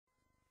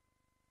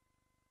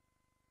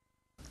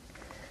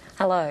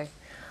Hello.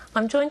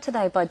 I'm joined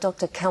today by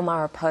Dr.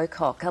 Celmara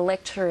Pocock, a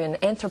lecturer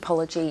in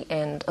anthropology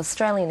and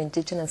Australian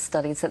Indigenous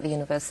Studies at the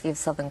University of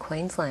Southern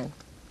Queensland.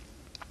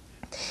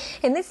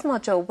 In this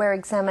module, we're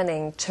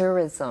examining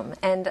tourism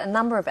and a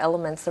number of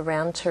elements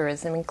around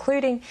tourism,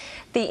 including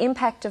the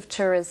impact of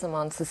tourism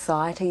on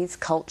societies,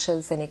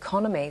 cultures and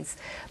economies,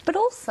 but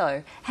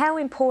also how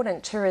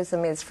important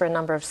tourism is for a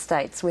number of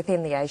states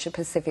within the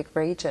Asia-Pacific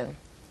region.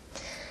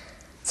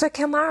 So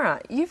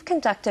Celmara, you've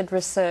conducted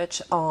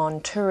research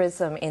on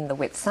tourism in the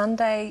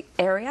Whitsunday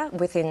area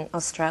within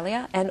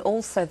Australia and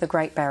also the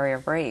Great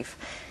Barrier Reef.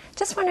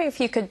 Just wondering if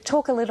you could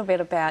talk a little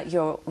bit about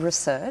your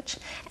research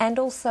and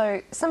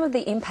also some of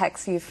the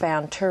impacts you've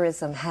found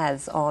tourism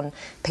has on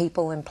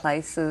people and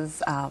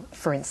places,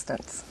 for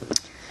instance.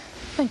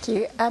 Thank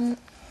you.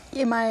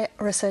 My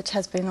research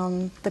has been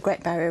on the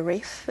Great Barrier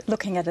Reef,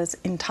 looking at its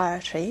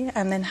entirety,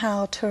 and then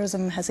how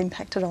tourism has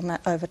impacted on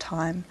that over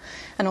time,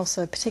 and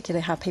also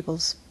particularly how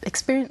people's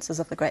experiences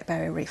of the Great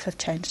Barrier Reef have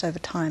changed over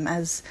time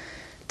as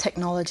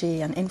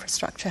technology and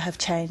infrastructure have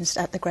changed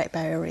at the Great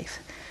Barrier Reef.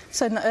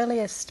 So in the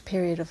earliest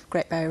period of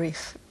Great Barrier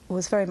Reef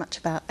was very much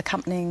about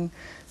accompanying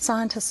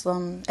scientists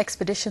on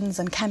expeditions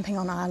and camping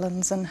on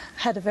islands, and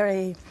had a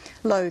very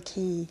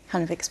low-key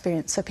kind of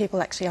experience. So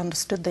people actually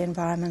understood the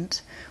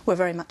environment, were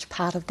very much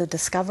part of the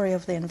discovery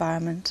of the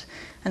environment,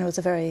 and it was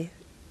a very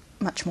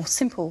much more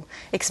simple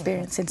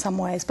experience in some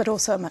ways, but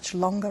also a much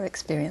longer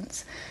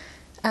experience.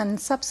 And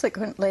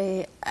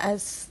subsequently,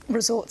 as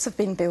resorts have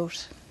been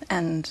built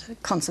and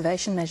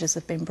conservation measures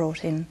have been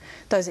brought in,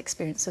 those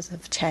experiences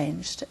have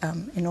changed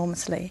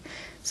enormously.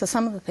 So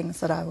some of the things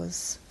that I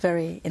was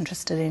very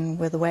interested in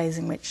were the ways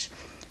in which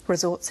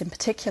resorts in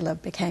particular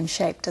became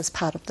shaped as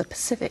part of the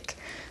Pacific.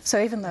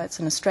 So even though it's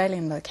an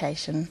Australian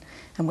location,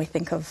 and we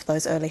think of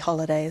those early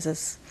holidays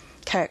as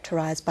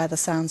characterised by the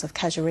sounds of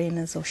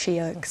casuarinas or she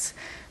oaks,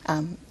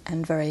 and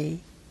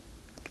very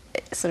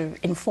sort of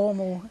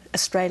informal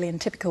Australian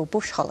typical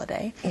bush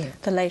holiday,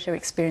 the later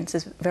experience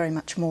is very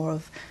much more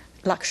of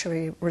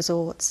luxury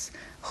resorts,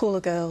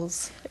 hula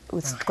girls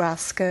with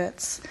grass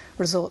skirts,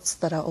 resorts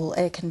that are all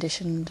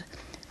air-conditioned,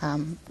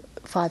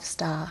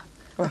 five-star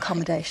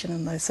accommodation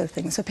and those sort of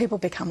things. So people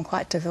become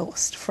quite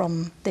divorced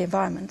from the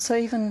environment. So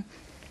even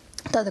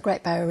though the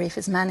Great Barrier Reef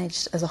is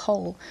managed as a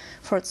whole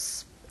for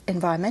its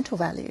environmental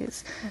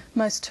values,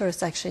 most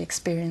tourists actually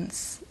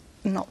experience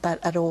not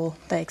that at all.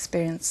 They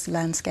experience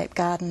landscape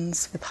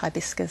gardens with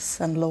hibiscus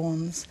and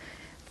lawns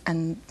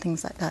and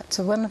things like that.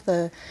 So one of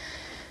the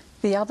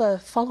other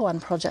follow-on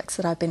projects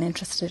that I've been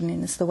interested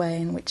in is the way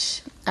in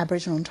which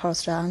Aboriginal and Torres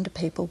Strait Islander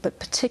people, but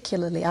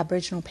particularly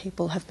Aboriginal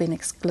people, have been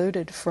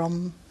excluded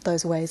from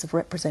those ways of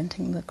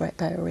representing the Great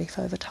Barrier Reef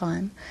over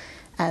time,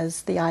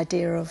 as the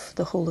idea of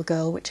the hula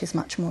girl, which is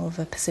much more of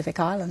a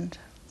Pacific Island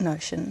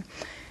notion.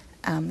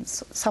 In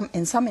some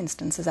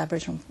instances,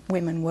 Aboriginal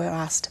women were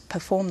asked to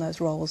perform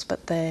those roles,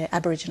 but their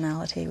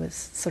Aboriginality was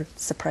sort of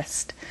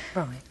suppressed.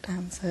 Right.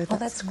 So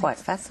that's quite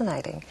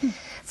fascinating.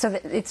 So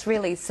that it's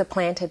really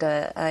supplanted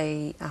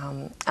a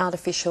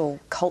artificial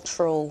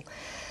cultural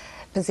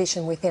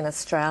position within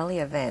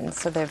Australia then.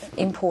 So they've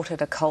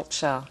imported a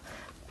culture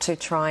to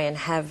try and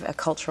have a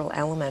cultural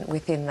element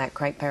within that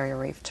Great Barrier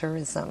Reef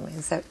tourism.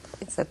 Is that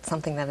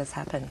something that has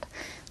happened?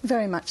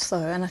 Very much so,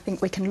 and I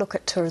think we can look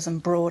at tourism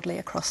broadly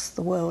across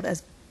the world.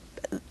 As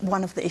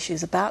one of the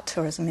issues about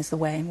tourism is the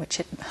way in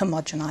which it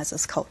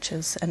homogenises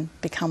cultures and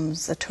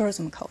becomes a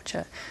tourism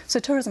culture.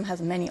 So tourism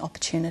has many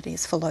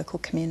opportunities for local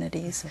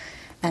communities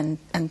and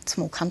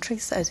small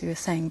countries, as you were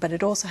saying, but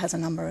it also has a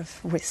number of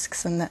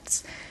risks, and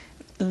that's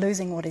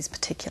losing what is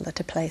particular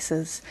to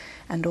places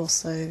and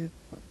also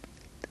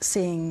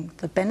seeing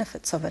the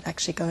benefits of it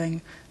actually going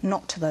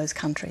not to those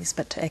countries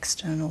but to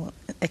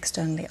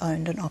externally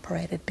owned and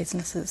operated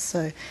businesses.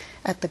 So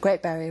at the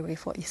Great Barrier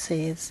Reef what you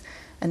see is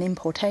an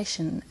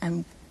importation,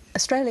 and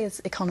Australia's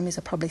economies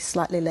are probably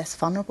slightly less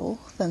vulnerable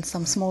than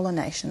some smaller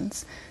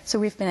nations, so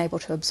we've been able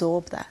to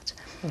absorb that.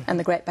 And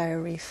the Great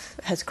Barrier Reef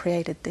has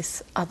created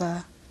this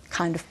other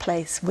kind of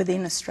place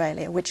within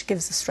Australia which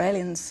gives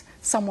Australians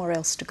somewhere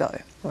else to go.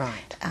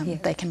 Right.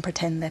 They can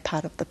pretend they're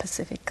part of the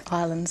Pacific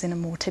Islands in a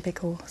more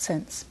typical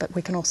sense, but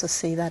we can also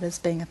see that as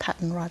being a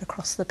pattern right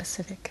across the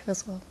Pacific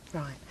as well.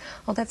 Right.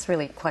 Well, that's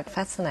really quite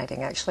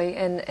fascinating, actually,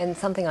 and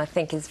something I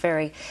think is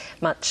very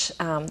much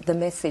the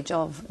message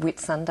of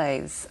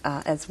Whitsundays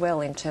as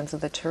well in terms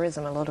of the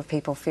tourism. A lot of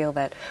people feel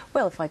that,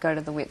 well, if I go to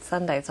the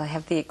Whitsundays, I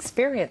have the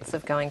experience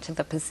of going to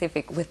the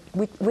Pacific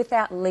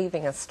without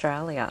leaving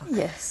Australia.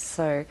 Yes.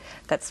 So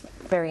that's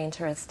very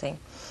interesting.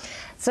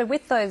 So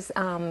with those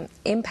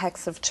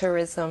impacts of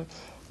tourism,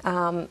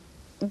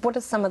 what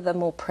are some of the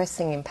more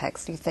pressing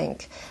impacts, do you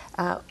think,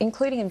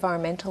 including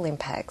environmental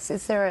impacts?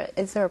 Is there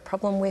a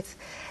problem with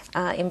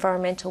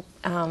environmental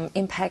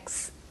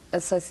impacts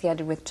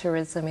associated with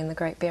tourism in the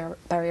Great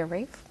Barrier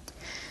Reef?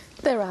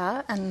 There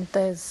are, and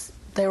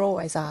there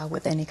always are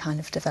with any kind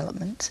of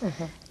development,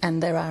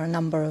 and there are a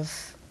number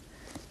of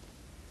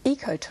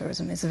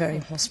ecotourism is a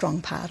very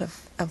strong part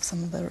of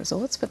some of the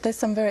resorts, but there's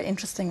some very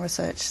interesting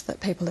research that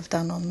people have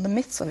done on the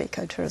myths of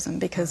ecotourism,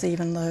 because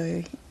even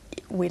though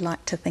we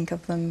like to think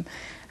of them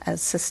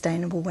as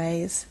sustainable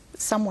ways.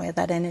 Somewhere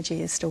that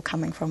energy is still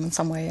coming from and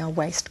somewhere our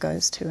waste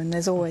goes to, and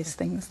there's always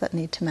things that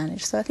need to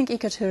manage. So I think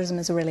ecotourism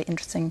is a really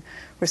interesting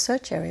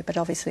research area, but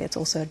obviously it's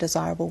also a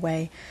desirable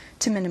way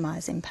to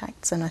minimise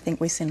impacts, and I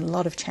think we've seen a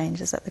lot of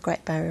changes at the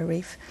Great Barrier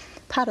Reef.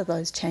 Part of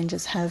those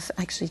changes have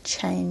actually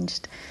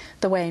changed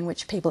the way in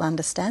which people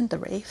understand the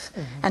reef,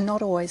 and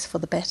not always for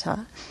the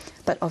better,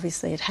 but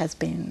obviously it has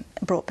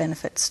brought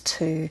benefits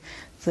to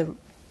the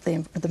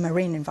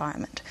marine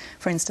environment.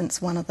 For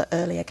instance, one of the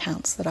early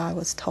accounts that I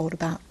was told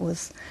about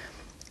was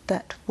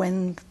that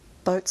when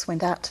boats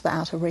went out to the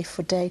outer reef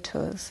for day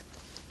tours,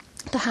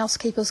 the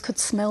housekeepers could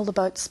smell the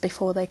boats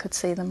before they could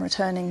see them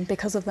returning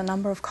because of the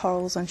number of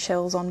corals and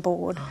shells on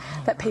board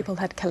that people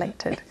had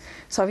collected.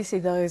 So obviously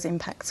those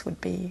impacts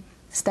would be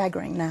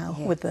staggering now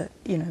with the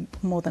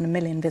more than 1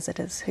 million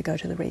visitors who go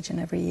to the region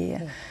every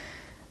year.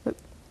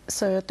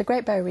 So at the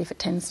Great Barrier Reef it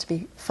tends to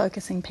be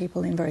focusing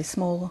people in very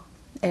small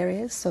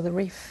areas. So the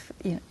reef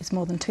is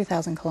more than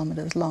 2,000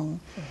 kilometres long,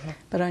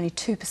 but only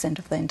 2%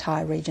 of the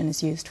entire region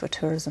is used for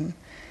tourism.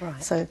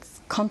 Right. So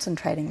it's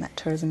concentrating that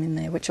tourism in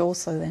there, which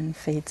also then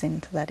feeds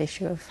into that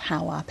issue of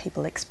how are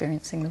people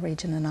experiencing the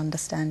region and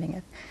understanding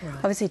it. Right.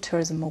 Obviously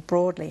tourism more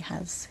broadly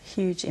has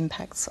huge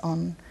impacts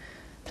on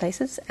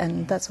places,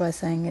 and that's why I'm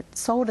saying it's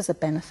sold as a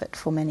benefit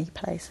for many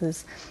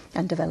places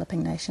and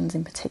developing nations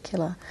in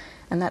particular,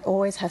 and that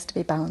always has to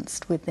be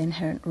balanced with the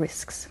inherent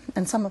risks.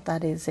 And some of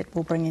that is it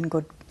will bring in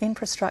good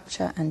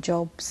infrastructure and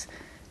jobs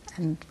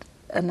and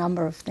a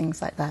number of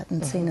things like that,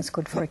 and seen as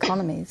good for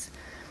economies.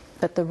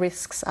 But the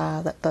risks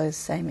are that those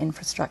same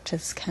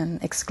infrastructures can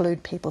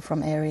exclude people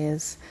from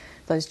areas,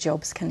 those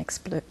jobs can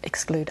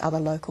exclude other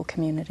local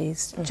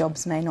communities,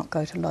 jobs may not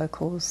go to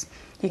locals,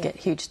 you get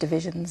huge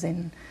divisions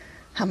in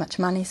how much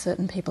money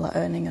certain people are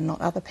earning and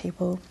not other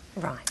people.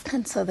 Right.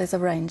 And so there's a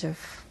range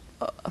of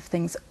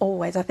things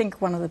always. I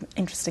think one of the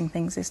interesting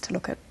things is to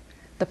look at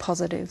the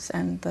positives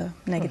and the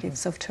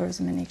negatives of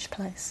tourism in each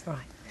place. Right.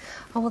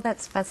 Oh, well,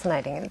 that's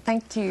fascinating. And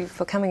thank you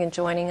for coming and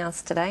joining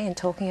us today and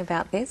talking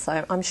about this.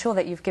 I'm sure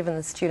that you've given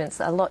the students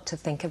a lot to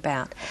think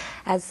about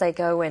as they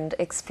go and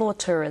explore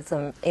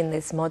tourism in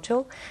this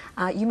module.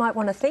 You might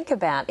want to think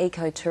about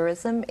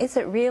ecotourism. Is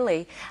it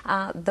really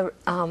the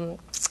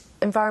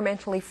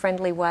environmentally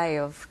friendly way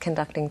of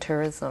conducting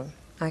tourism?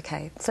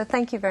 Okay, so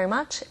thank you very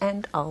much,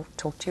 and I'll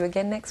talk to you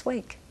again next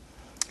week.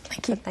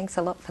 Thank you. So thanks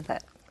a lot for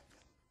that.